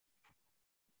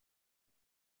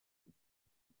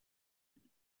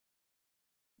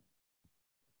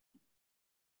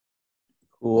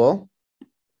Cool.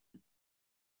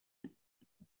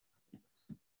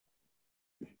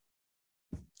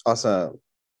 Awesome.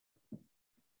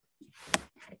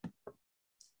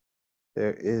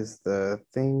 There is the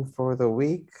thing for the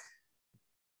week.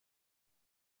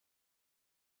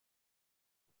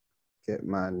 Get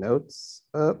my notes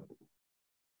up.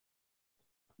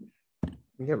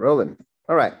 Get rolling.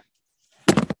 All right.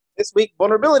 This week,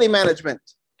 vulnerability management.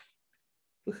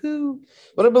 Woohoo.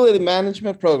 Vulnerability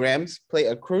management programs play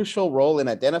a crucial role in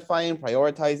identifying,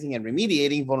 prioritizing, and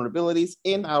remediating vulnerabilities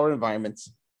in our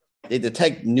environments. They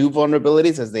detect new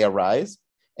vulnerabilities as they arise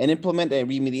and implement a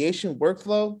remediation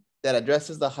workflow that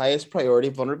addresses the highest priority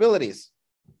vulnerabilities.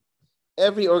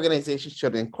 Every organization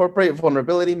should incorporate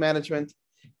vulnerability management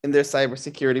in their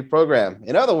cybersecurity program.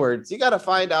 In other words, you got to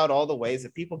find out all the ways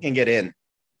that people can get in.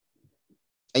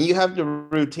 And you have to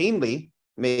routinely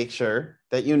make sure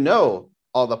that you know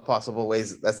all the possible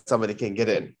ways that somebody can get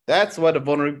in. That's what a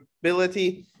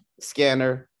vulnerability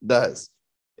scanner does.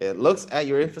 It looks at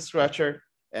your infrastructure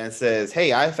and says,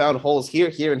 hey, I found holes here,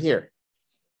 here, and here.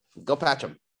 Go patch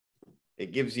them.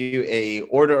 It gives you a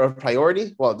order of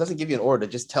priority. Well, it doesn't give you an order.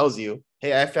 It just tells you,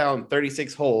 hey, I found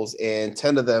 36 holes and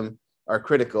 10 of them are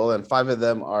critical and 5 of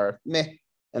them are meh.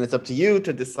 And it's up to you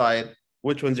to decide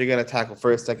which ones you're going to tackle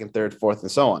first, second, third, fourth,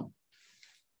 and so on.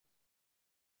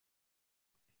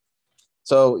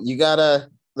 So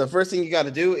the first thing you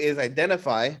gotta do is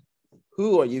identify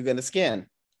who are you gonna scan.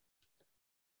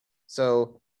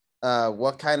 So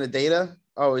what kind of data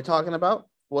are we talking about?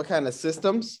 What kind of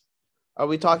systems are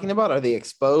we talking about? Are they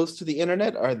exposed to the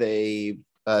internet? Are they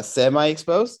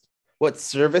semi-exposed? What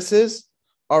services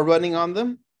are running on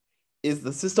them? Is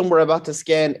the system we're about to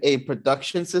scan a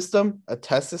production system, a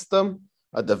test system,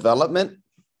 a development?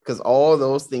 Because all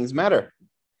those things matter.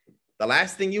 The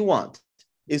last thing you want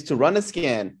is to run a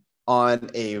scan on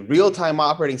a real-time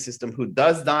operating system who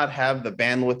does not have the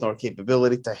bandwidth or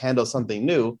capability to handle something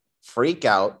new, freak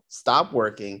out, stop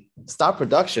working, stop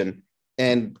production,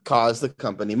 and cause the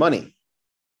company money.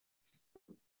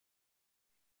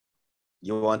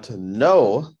 You want to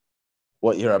know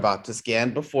what you're about to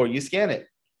scan before you scan it,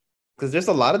 because there's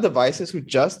a lot of devices who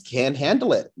just can't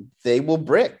handle it. They will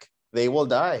brick, they will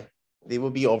die, they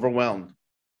will be overwhelmed.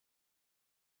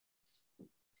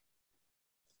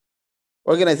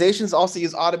 Organizations also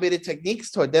use automated techniques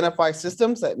to identify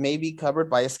systems that may be covered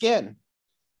by a scan.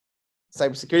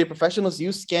 Cybersecurity professionals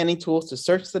use scanning tools to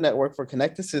search the network for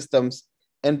connected systems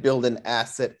and build an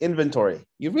asset inventory.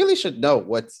 You really should know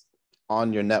what's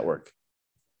on your network,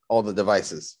 all the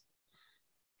devices.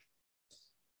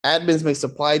 Admins may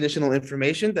supply additional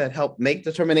information that help make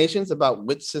determinations about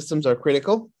which systems are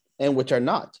critical and which are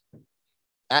not.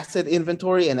 Asset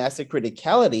inventory and asset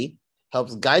criticality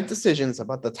helps guide decisions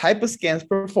about the type of scans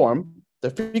performed, the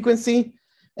frequency,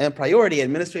 and priority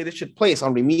administrators should place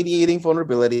on remediating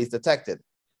vulnerabilities detected.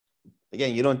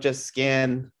 Again, you don't just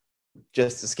scan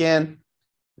just to scan.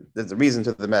 There's a reason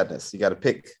to the madness. You got to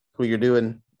pick who you're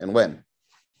doing and when.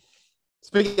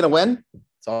 Speaking of when,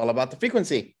 it's all about the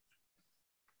frequency.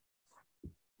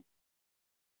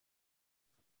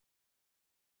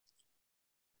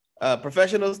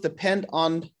 Professionals depend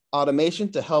on automation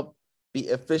to help be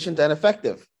efficient and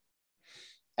effective.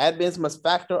 Admins must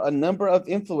factor a number of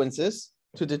influences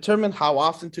to determine how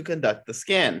often to conduct the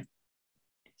scan.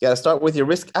 You got to start with your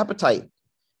risk appetite.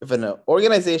 If an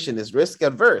organization is risk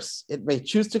adverse, it may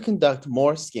choose to conduct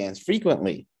more scans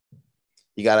frequently.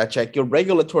 You got to check your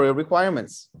regulatory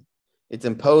requirements. It's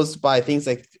imposed by things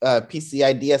like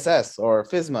PCI DSS or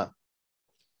FISMA.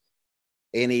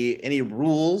 Any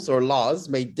rules or laws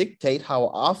may dictate how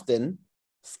often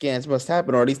scans must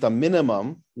happen, or at least a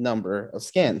minimum number of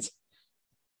scans.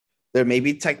 There may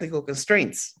be technical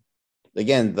constraints.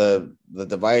 Again, the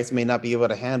device may not be able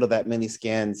to handle that many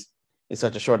scans in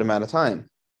such a short amount of time.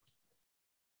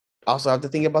 Also have to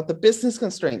think about the business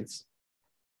constraints.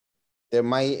 There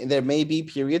may be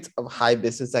periods of high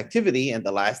business activity, and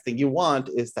the last thing you want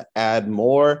is to add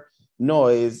more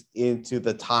noise into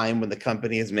the time when the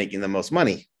company is making the most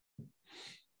money.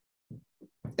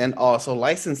 And also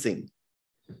licensing.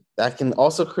 That can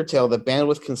also curtail the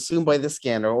bandwidth consumed by the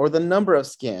scanner or the number of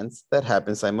scans that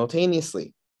happen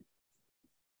simultaneously.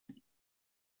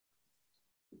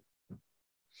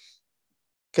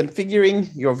 Configuring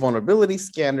your vulnerability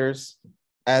scanners,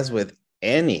 as with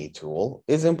any tool,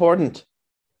 is important.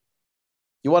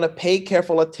 You want to pay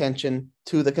careful attention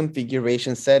to the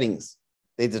configuration settings.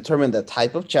 They determine the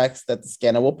type of checks that the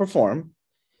scanner will perform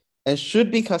and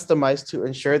should be customized to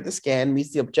ensure the scan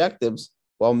meets the objectives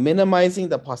while minimizing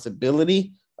the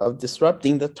possibility of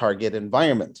disrupting the target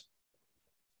environment.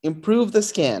 Improve the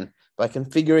scan by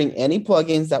configuring any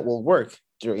plugins that will work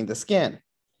during the scan.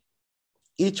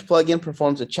 Each plugin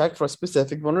performs a check for a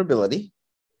specific vulnerability.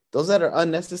 Those that are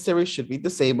unnecessary should be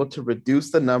disabled to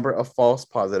reduce the number of false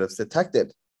positives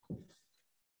detected.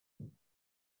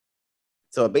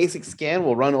 So a basic scan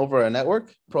will run over a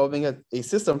network, probing a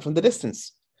system from the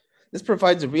distance. This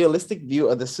provides a realistic view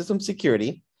of the system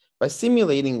security by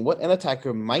simulating what an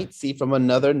attacker might see from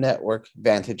another network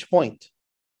vantage point.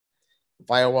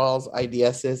 Firewalls,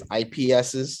 IDSs,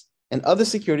 IPSs, and other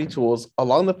security tools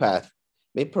along the path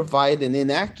may provide an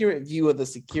inaccurate view of the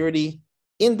security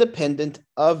independent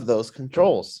of those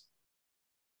controls.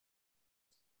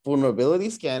 Vulnerability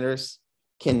scanners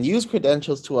can use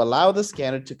credentials to allow the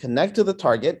scanner to connect to the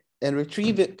target and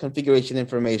retrieve configuration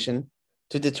information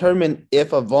to determine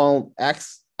if a vuln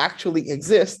actually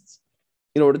exists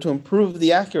in order to improve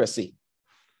the accuracy.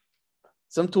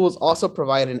 Some tools also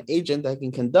provide an agent that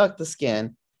can conduct the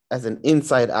scan as an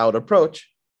inside-out approach,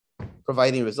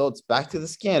 providing results back to the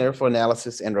scanner for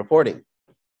analysis and reporting.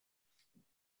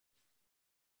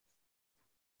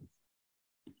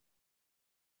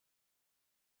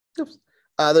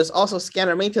 There's also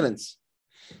scanner maintenance.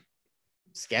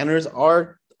 Scanners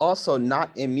are also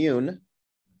not immune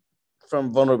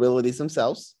from vulnerabilities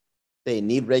themselves. They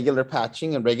need regular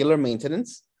patching and regular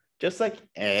maintenance, just like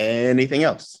anything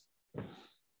else.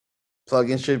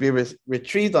 Plugins should be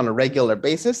retrieved on a regular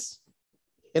basis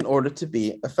in order to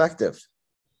be effective.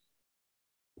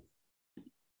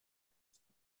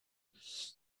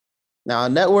 Now,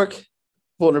 network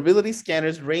vulnerability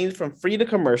scanners range from free to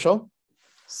commercial.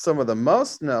 Some of the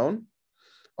most known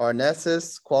are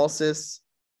Nessus, Qualsys,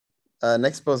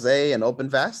 Nexpose, and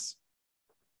OpenVAS.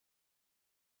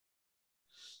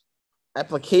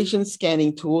 Application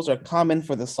scanning tools are common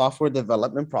for the software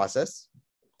development process.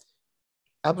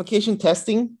 Application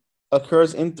testing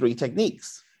occurs in three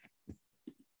techniques.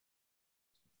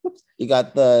 You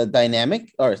got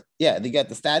the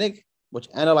static, which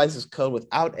analyzes code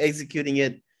without executing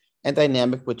it, and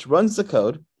dynamic, which runs the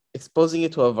code, exposing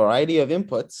it to a variety of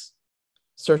inputs,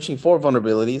 searching for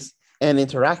vulnerabilities, and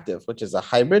interactive, which is a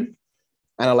hybrid,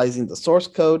 analyzing the source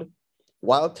code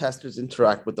while testers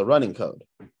interact with the running code.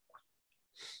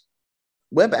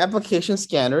 Web application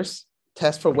scanners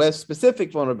test for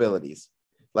web-specific vulnerabilities,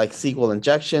 like SQL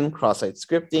injection, cross-site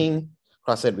scripting,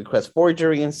 cross-site request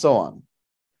forgery, and so on.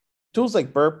 Tools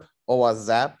like Burp, OWASP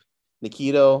Zap,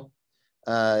 Nikito,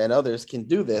 and others can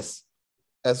do this,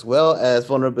 as well as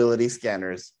vulnerability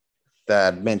scanners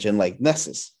that mentioned like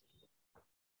Nessus.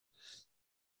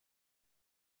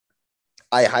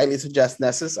 I highly suggest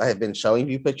Nessus. I have been showing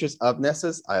you pictures of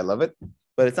Nessus. I love it,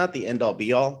 but it's not the end all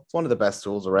be all. It's one of the best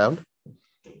tools around.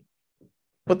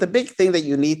 But the big thing that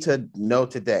you need to know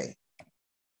today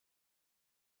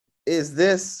is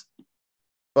this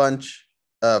bunch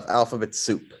of alphabet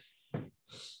soup.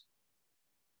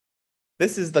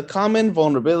 This is the common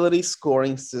vulnerability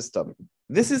scoring system.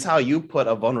 This is how you put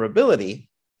a vulnerability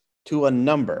to a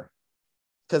number,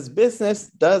 because business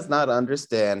does not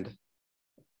understand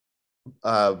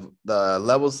the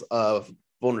levels of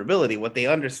vulnerability. What they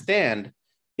understand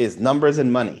is numbers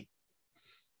and money.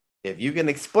 If you can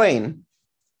explain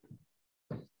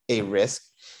a risk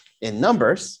in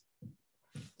numbers,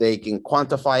 they can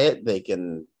quantify it, they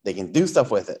can do stuff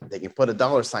with it, they can put a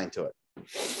dollar sign to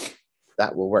it.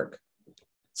 That will work.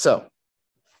 So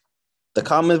the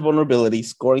common vulnerability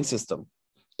scoring system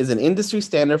is an industry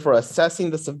standard for assessing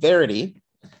the severity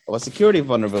of a security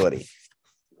vulnerability.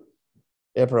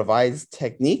 It provides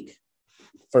technique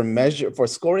for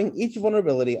scoring each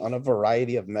vulnerability on a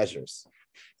variety of measures.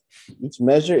 Each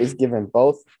measure is given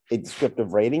both a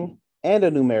descriptive rating and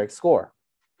a numeric score.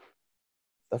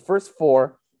 The first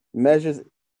four measures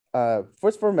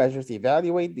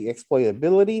evaluate the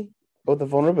exploitability of the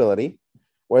vulnerability,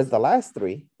 whereas the last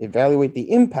three evaluate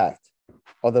the impact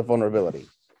of the vulnerability.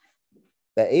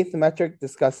 The eighth metric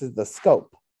discusses the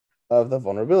scope of the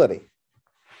vulnerability.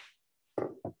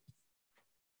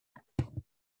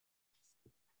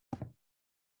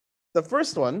 The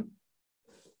first one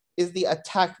is the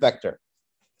attack vector.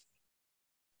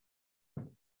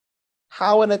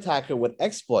 How an attacker would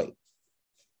exploit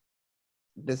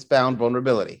this found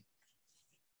vulnerability.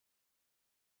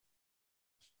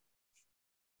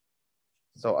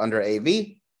 So under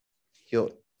AV,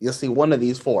 you'll see one of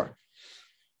these four.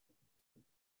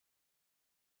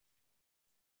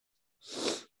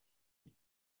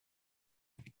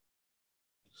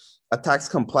 Attack's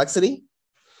complexity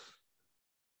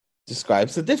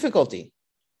describes the difficulty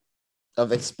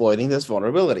of exploiting this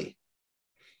vulnerability,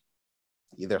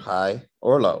 either high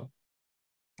or low.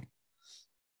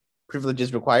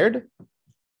 Privileges required.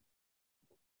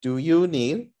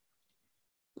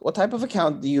 What type of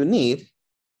account do you need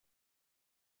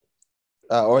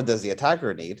or does the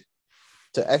attacker need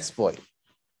to exploit?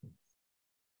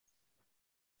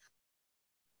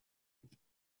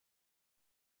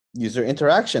 User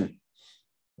interaction.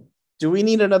 Do we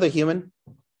need another human?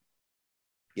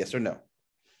 Yes or no?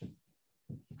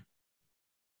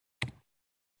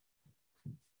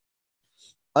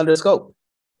 Under scope,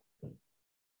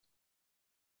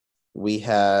 we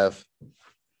have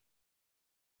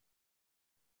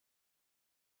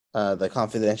the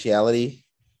confidentiality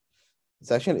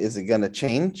section. Is it going to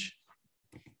change?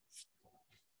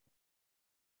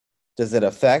 Does it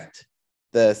affect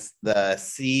the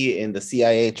C in the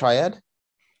CIA triad?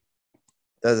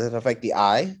 Does it affect the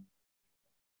I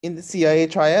in the CIA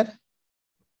triad?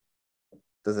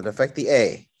 Does it affect the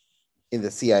A in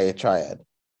the CIA triad?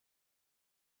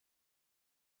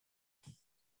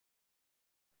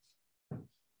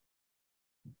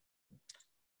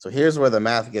 So here's where the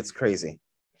math gets crazy.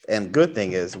 And good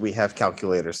thing is we have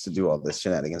calculators to do all this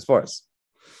shenanigans for us.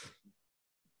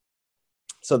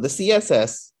 So the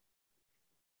CSS,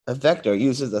 a vector,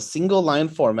 uses a single line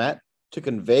format to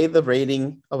convey the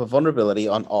rating of a vulnerability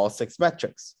on all 6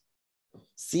 metrics.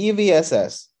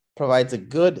 CVSS provides a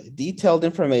good detailed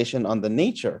information on the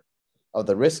nature of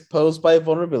the risk posed by a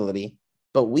vulnerability,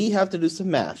 but we have to do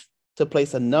some math to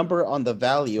place a number on the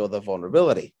value of the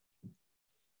vulnerability.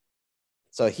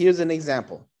 So here's an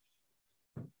example.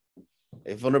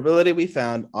 A vulnerability we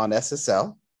found on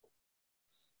SSL,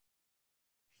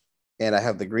 and I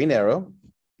have the green arrow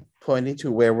pointing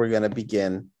to where we're going to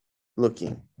begin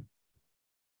looking.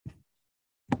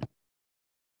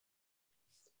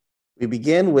 We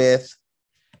begin with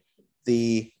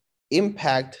the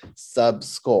impact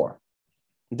subscore.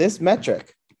 This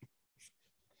metric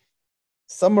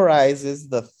summarizes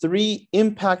the 3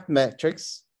 impact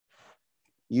metrics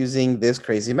using this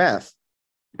crazy math.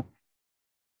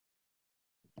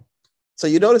 So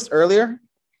you noticed earlier,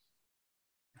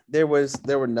 there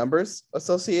were numbers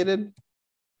associated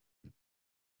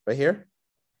right here.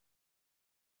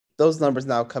 Those numbers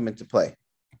now come into play.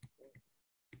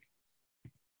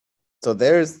 So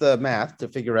there's the math to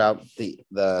figure out the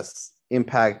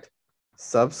impact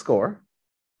subscore.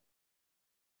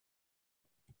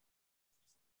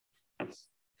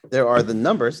 There are the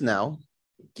numbers now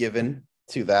given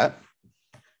to that.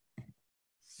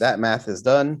 That math is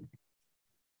done,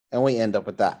 and we end up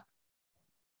with that.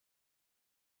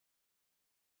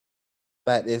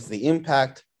 That is the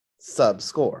impact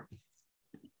subscore.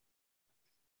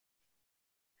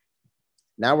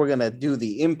 Now we're going to do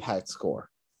the impact score.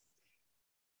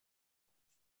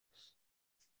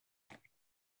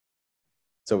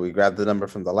 So we grab the number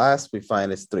from the last, we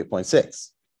find it's 3.6.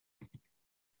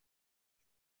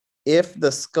 If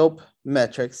the scope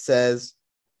metric says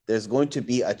there's going to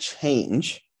be a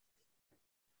change,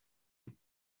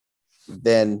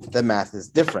 then the math is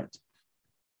different.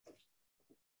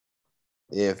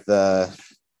 If the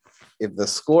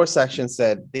score section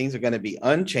said things are going to be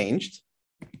unchanged,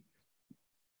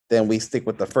 then we stick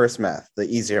with the first math, the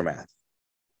easier math.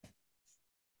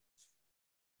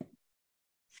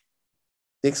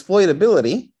 The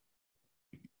exploitability,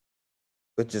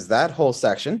 which is that whole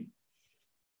section.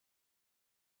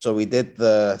 So we did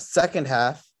the second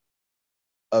half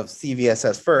of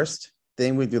CVSS first,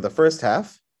 then we do the first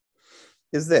half,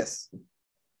 is this.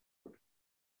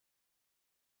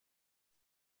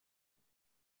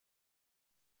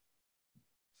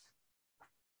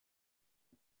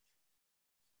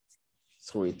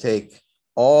 So we take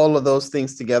all of those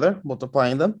things together,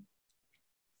 multiplying them.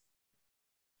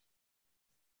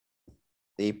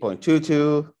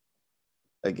 8.22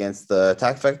 against the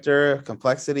attack vector,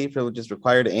 complexity, privileges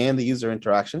required, and the user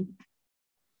interaction.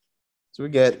 So we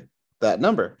get that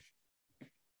number.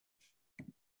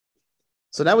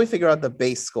 So now we figure out the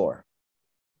base score.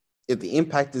 If the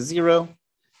impact is 0,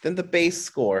 then the base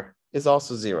score is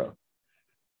also 0.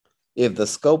 If the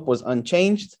scope was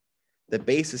unchanged, the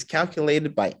base is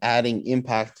calculated by adding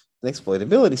impact and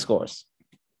exploitability scores.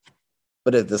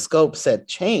 But if the scope said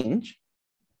change,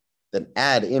 then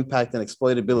add impact and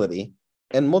exploitability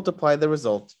and multiply the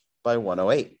result by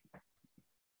 108.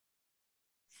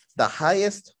 The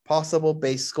highest possible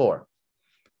base score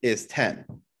is 10,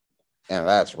 and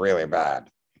that's really bad.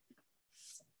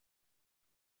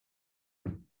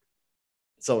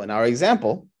 So in our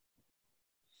example,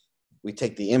 we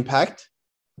take the impact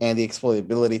and the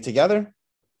exploitability together,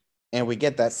 and we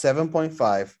get that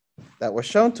 7.5 that was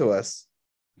shown to us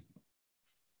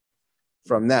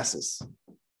from Nessus.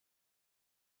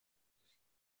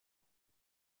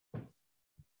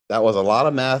 That was a lot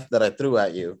of math that I threw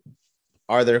at you.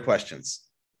 Are there questions?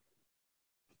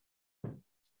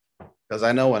 Because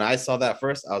I know when I saw that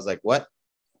first, I was like, what?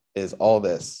 is all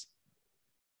this.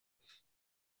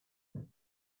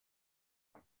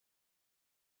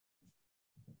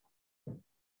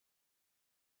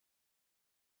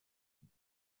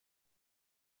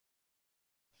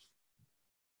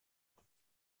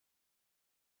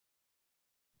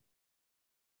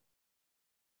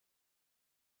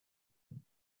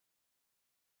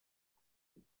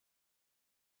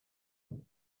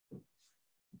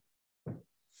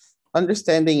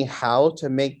 Understanding how to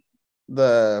make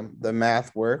the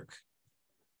math work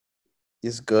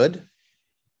is good.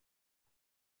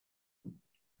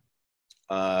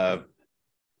 I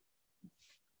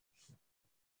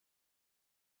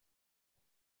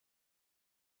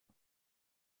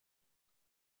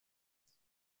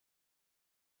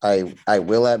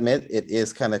will admit it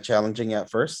is kind of challenging at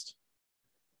first.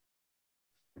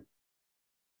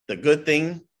 The good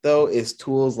thing, though, is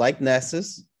tools like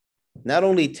Nessus not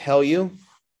only tell you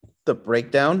the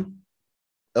breakdown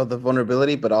of the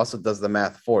vulnerability, but also does the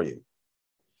math for you.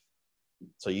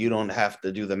 So you don't have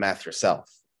to do the math yourself.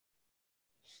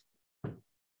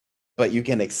 But you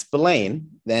can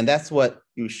explain, and that's what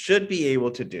you should be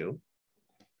able to do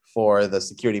for the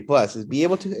Security Plus, is be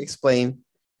able to explain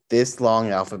this long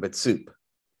alphabet soup.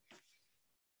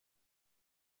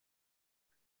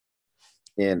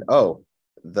 And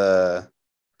the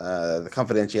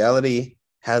confidentiality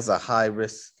has a high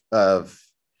risk.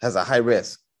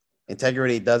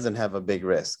 Integrity doesn't have a big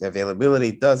risk.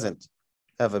 Availability doesn't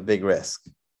have a big risk.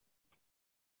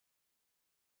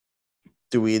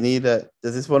 Does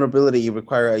this vulnerability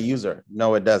require a user?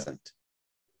 No, it doesn't.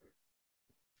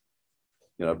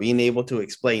 Being able to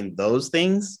explain those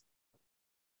things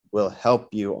will help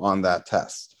you on that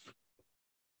test.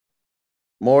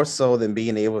 More so than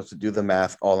being able to do the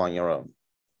math all on your own.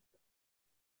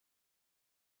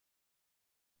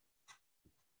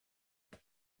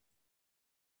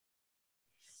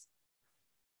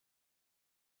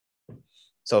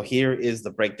 So here is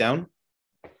the breakdown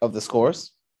of the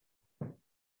scores.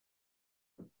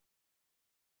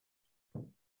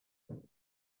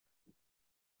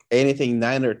 Anything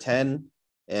 9 or 10,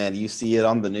 and you see it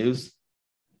on the news.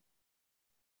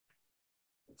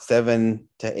 7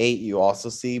 to 8, you also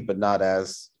see, but not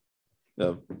as,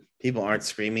 people aren't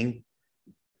screaming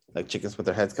like chickens with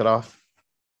their heads cut off.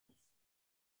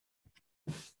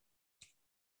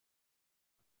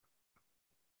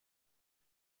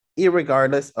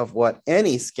 Irregardless of what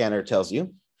any scanner tells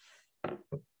you,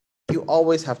 you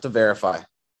always have to verify.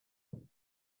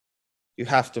 You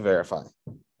have to verify.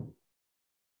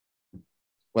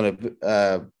 When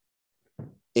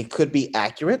it could be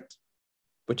accurate,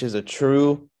 which is a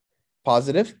true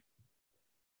positive,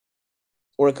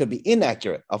 or it could be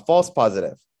inaccurate, a false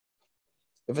positive.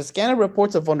 If a scanner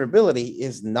reports a vulnerability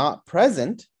is not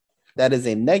present, that is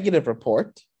a negative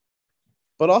report.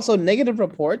 But also negative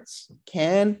reports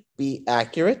can be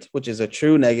accurate, which is a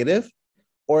true negative,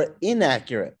 or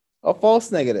inaccurate, a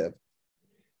false negative.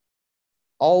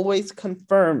 Always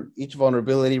confirm each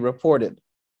vulnerability reported.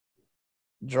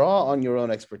 Draw on your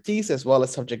own expertise as well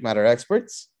as subject matter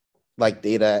experts like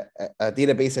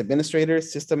database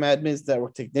administrators, system admins,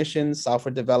 network technicians,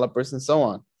 software developers, and so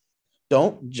on.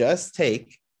 Don't just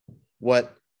take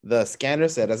what the scanner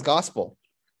said as gospel.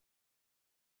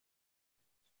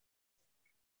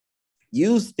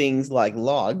 Use things like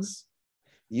logs,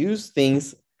 use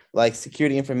things like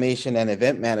security information and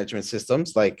event management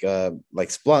systems like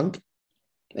Splunk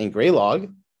and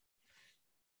Graylog,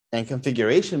 and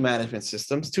configuration management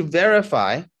systems to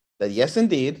verify that yes,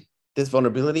 indeed, this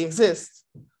vulnerability exists,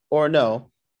 or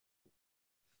no,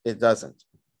 it doesn't.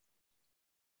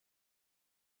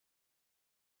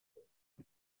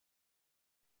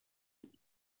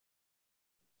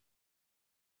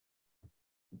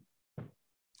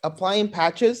 Applying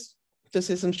patches to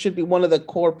systems should be one of the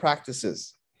core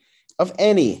practices of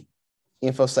any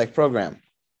InfoSec program.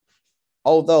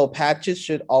 Although patches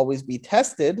should always be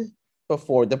tested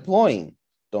before deploying.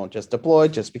 Don't just deploy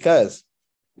just because.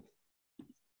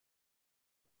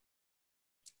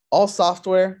 All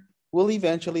software will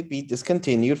eventually be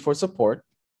discontinued for support,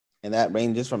 and that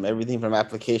ranges from everything from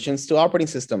applications to operating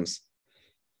systems.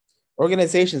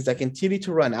 Organizations that continue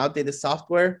to run outdated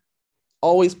software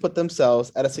always put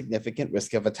themselves at a significant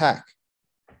risk of attack.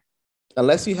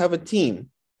 Unless you have a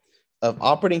team of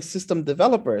operating system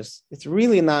developers, it's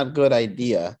really not a good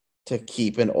idea to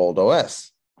keep an old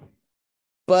OS.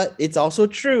 But it's also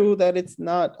true that it's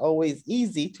not always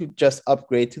easy to just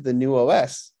upgrade to the new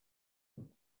OS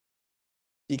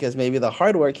because maybe the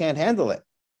hardware can't handle it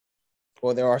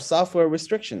or there are software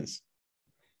restrictions.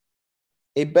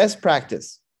 A best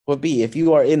practice would be, if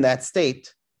you are in that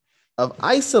state, of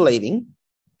isolating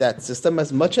that system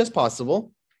as much as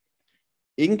possible,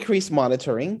 increase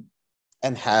monitoring,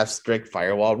 and have strict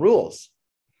firewall rules.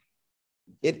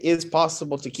 It is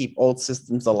possible to keep old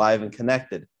systems alive and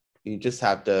connected. You just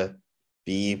have to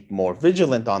be more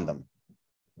vigilant on them.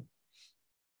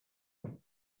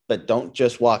 But don't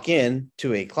just walk in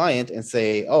to a client and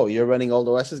say, oh, you're running old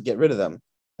OSs, get rid of them.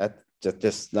 That's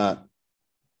just not,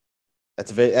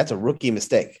 that's a rookie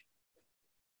mistake.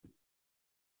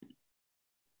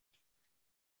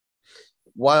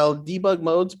 While debug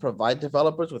modes provide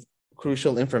developers with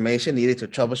crucial information needed to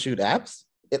troubleshoot apps,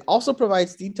 it also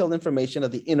provides detailed information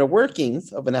of the inner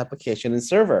workings of an application and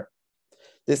server.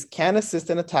 This can assist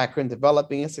an attacker in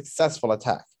developing a successful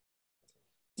attack.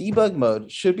 Debug mode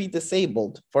should be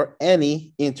disabled for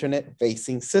any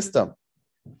internet-facing system.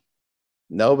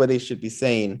 Nobody should be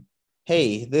saying,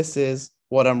 hey, this is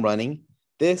what I'm running.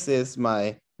 This is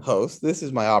my host. This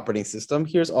is my operating system.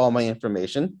 Here's all my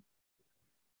information.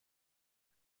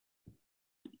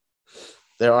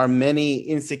 There are many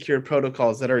insecure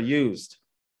protocols that are used.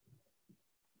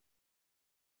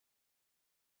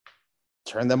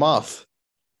 Turn them off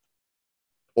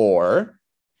or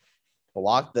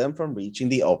block them from reaching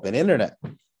the open internet.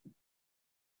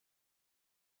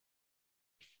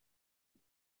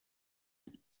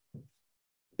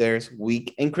 There's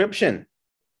weak encryption.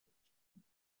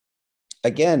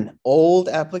 Again, old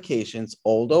applications,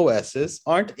 old OSs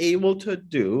aren't able to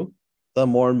do the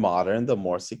more modern, the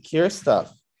more secure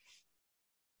stuff.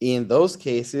 In those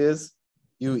cases,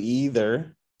 you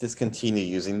either discontinue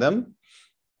using them,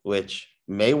 which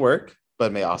may work,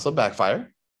 but may also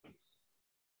backfire,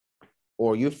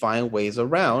 or you find ways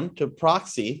around to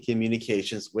proxy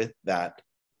communications with that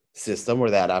system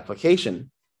or that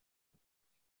application.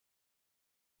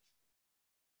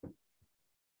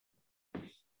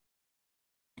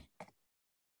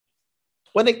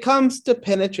 When it comes to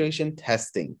penetration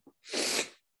testing,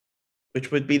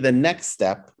 which would be the next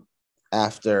step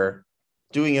after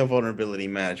doing a vulnerability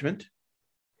management,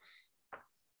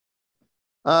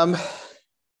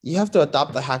 you have to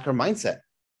adopt the hacker mindset.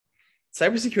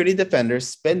 Cybersecurity defenders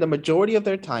spend the majority of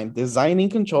their time designing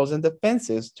controls and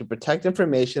defenses to protect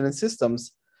information and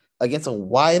systems against a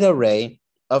wide array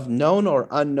of known or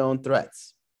unknown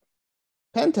threats.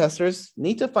 Pen testers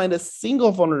need to find a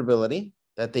single vulnerability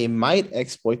that they might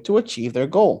exploit to achieve their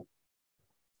goal.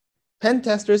 Pen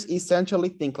testers essentially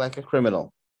think like a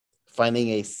criminal, finding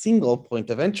a single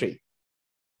point of entry.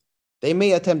 They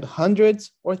may attempt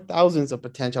hundreds or thousands of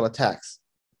potential attacks,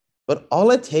 but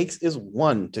all it takes is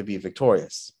one to be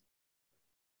victorious.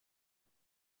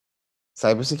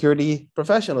 Cybersecurity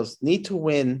professionals need to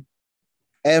win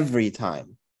every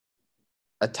time.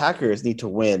 Attackers need to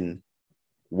win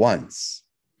once.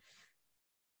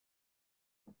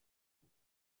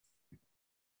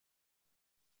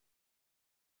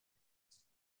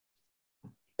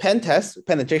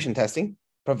 Penetration testing,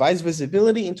 provides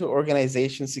visibility into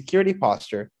organization's security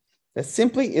posture that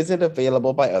simply isn't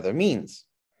available by other means.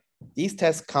 These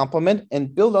tests complement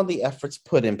and build on the efforts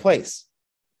put in place.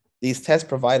 These tests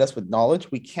provide us with knowledge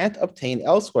we can't obtain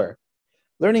elsewhere,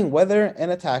 learning whether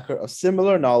an attacker of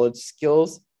similar knowledge,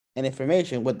 skills, and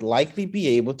information would likely be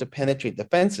able to penetrate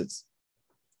defenses.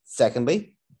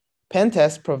 Secondly, pen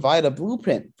tests provide a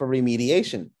blueprint for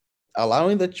remediation,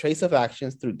 allowing the trace of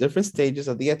actions through different stages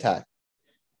of the attack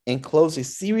and close a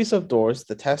series of doors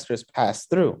the testers pass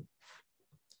through.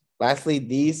 Lastly,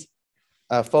 these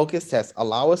focus tests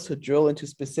allow us to drill into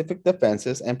specific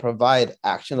defenses and provide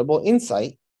actionable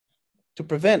insight to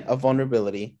prevent a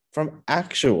vulnerability from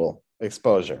actual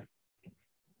exposure.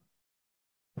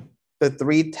 The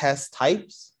three test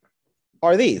types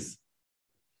are these: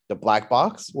 the black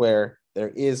box, where there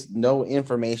is no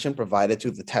information provided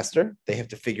to the tester. They have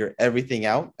to figure everything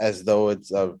out as though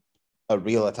it's a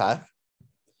real attack.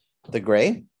 The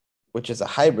gray, which is a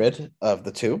hybrid of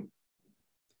the two.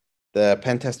 The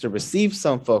pen tester receives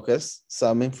some focus,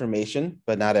 some information,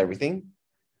 but not everything.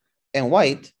 And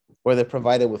white, where they're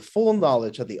provided with full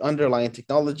knowledge of the underlying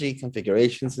technology,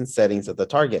 configurations, and settings of the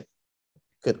target.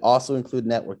 Could also include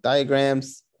network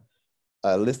diagrams,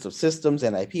 a list of systems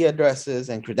and IP addresses,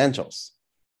 and credentials.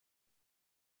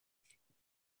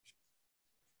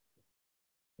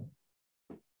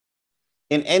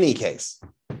 In any case,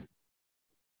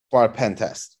 for a pen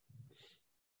test,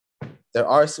 there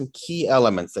are some key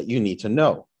elements that you need to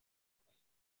know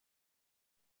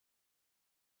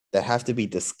that have to be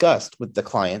discussed with the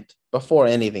client before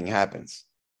anything happens.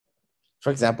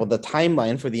 For example, the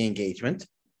timeline for the engagement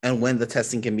and when the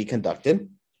testing can be conducted,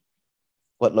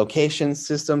 what locations,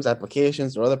 systems,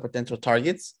 applications, or other potential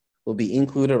targets will be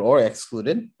included or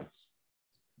excluded,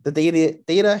 the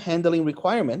data handling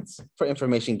requirements for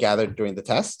information gathered during the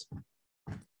test,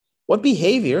 what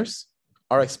behaviors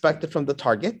are expected from the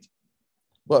target,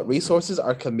 what resources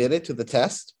are committed to the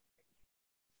test,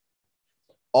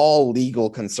 all legal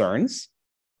concerns,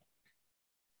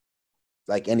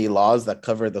 like any laws that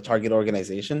cover the target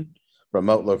organization,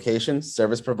 remote locations,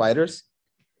 service providers,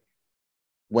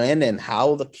 when and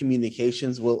how the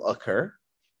communications will occur,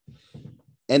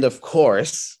 and of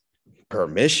course,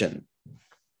 permission.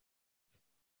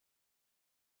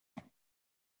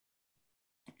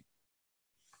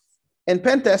 In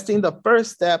pen testing, the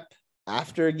first step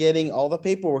after getting all the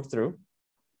paperwork through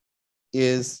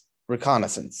is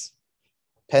reconnaissance.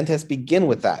 Pen tests begin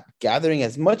with that, gathering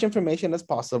as much information as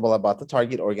possible about the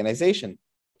target organization.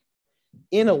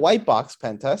 In a white box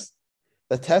pen test,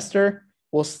 the tester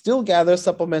will still gather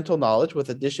supplemental knowledge with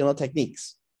additional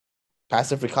techniques.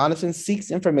 Passive reconnaissance seeks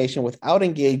information without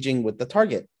engaging with the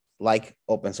target, like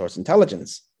open source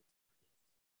intelligence.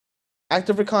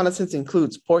 Active reconnaissance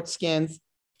includes port scans,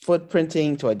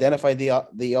 footprinting to identify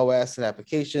the OS and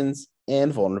applications,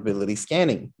 and vulnerability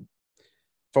scanning.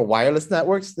 For wireless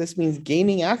networks, this means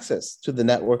gaining access to the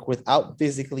network without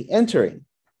physically entering,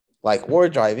 like war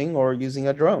driving or using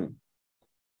a drone.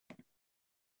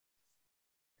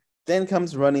 Then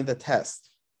comes running the test.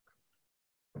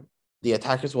 The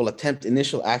attackers will attempt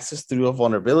initial access through a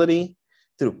vulnerability,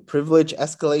 through privilege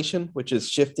escalation, which is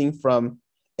shifting from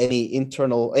any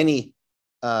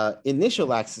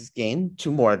initial access gain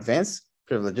to more advanced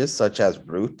privileges such as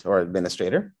root or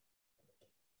administrator.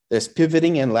 There's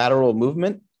pivoting and lateral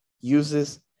movement,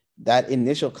 uses that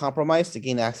initial compromise to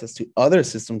gain access to other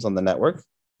systems on the network.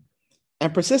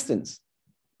 And persistence,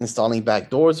 installing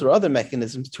backdoors or other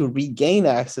mechanisms to regain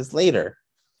access later,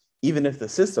 even if the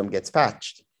system gets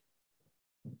patched.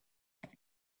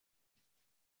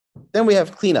 Then we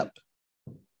have cleanup.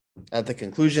 At the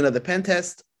conclusion of the pen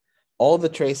test, all the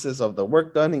traces of the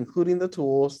work done, including the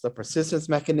tools, the persistence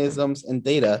mechanisms, and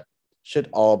data, should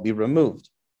all be removed.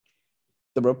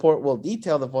 The report will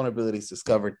detail the vulnerabilities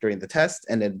discovered during the test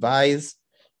and advise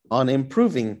on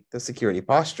improving the security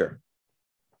posture.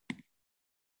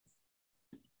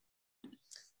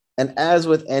 And as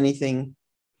with anything,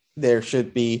 there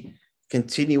should be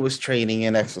continuous training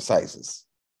and exercises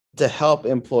to help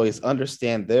employees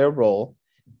understand their role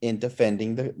in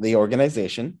defending the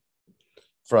organization,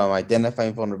 from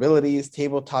identifying vulnerabilities,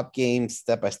 tabletop games,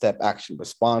 step-by-step action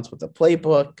response with a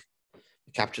playbook,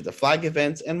 capture the flag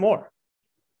events, and more.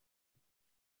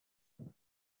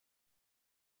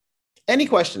 Any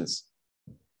questions?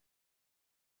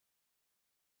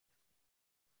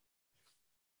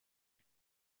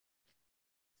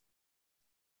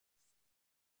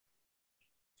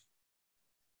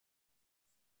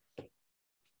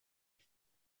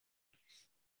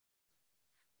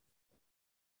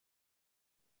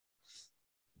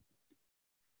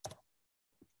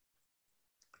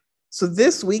 So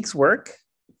this week's work,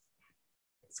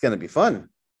 it's going to be fun.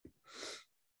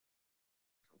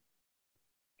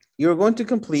 You're going to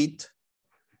complete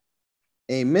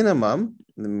a minimum.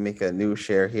 Let me make a new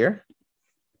share here.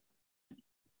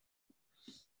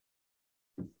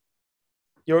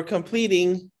 You're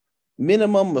completing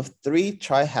minimum of 3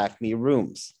 TryHackMe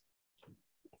rooms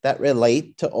that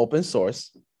relate to open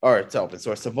source,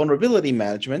 to vulnerability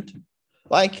management,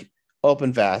 like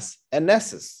OpenVAS and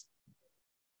Nessus.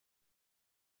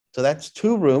 So that's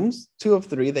 2 rooms, 2 of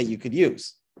 3 that you could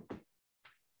use.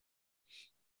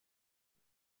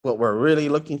 What we're really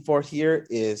looking for here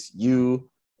is you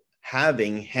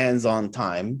having hands-on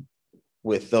time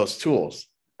with those tools.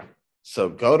 So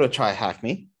go to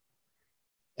TryHackMe,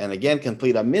 and again,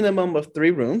 complete a minimum of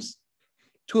 3 rooms,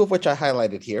 2 of which I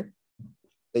highlighted here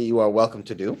that you are welcome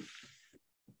to do.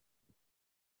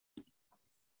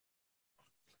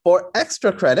 For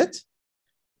extra credit,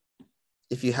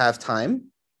 if you have time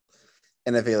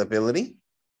and availability,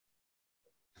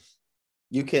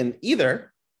 you can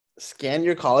either scan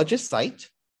your college's site.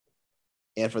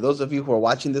 And for those of you who are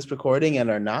watching this recording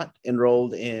and are not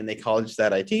enrolled in a college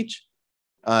that I teach,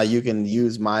 you can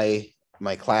use my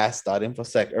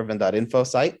class.infosecurban.info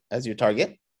site as your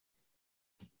target.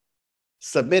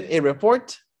 Submit a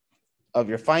report of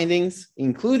your findings,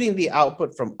 including the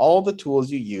output from all the tools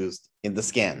you used in the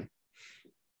scan.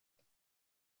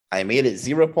 I made it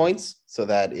 0 points so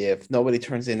that if nobody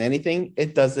turns in anything,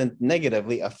 it doesn't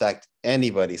negatively affect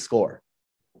anybody's score,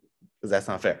 because that's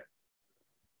not fair.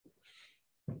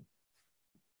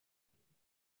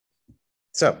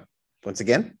 So once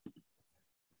again,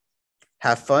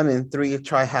 have fun in 3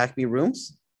 TryHackMe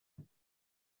rooms,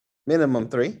 minimum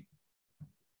 3,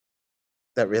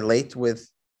 that relate with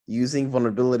using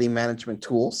vulnerability management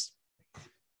tools.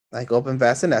 like Open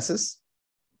Fast and Nessus.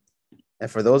 And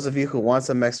for those of you who want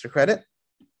some extra credit,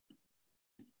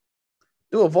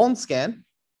 do a Vuln scan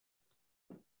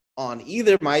on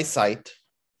either my site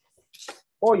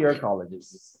or your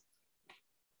college's.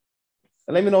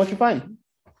 And let me know what you find.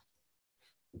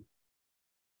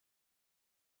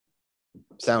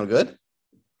 Sound good?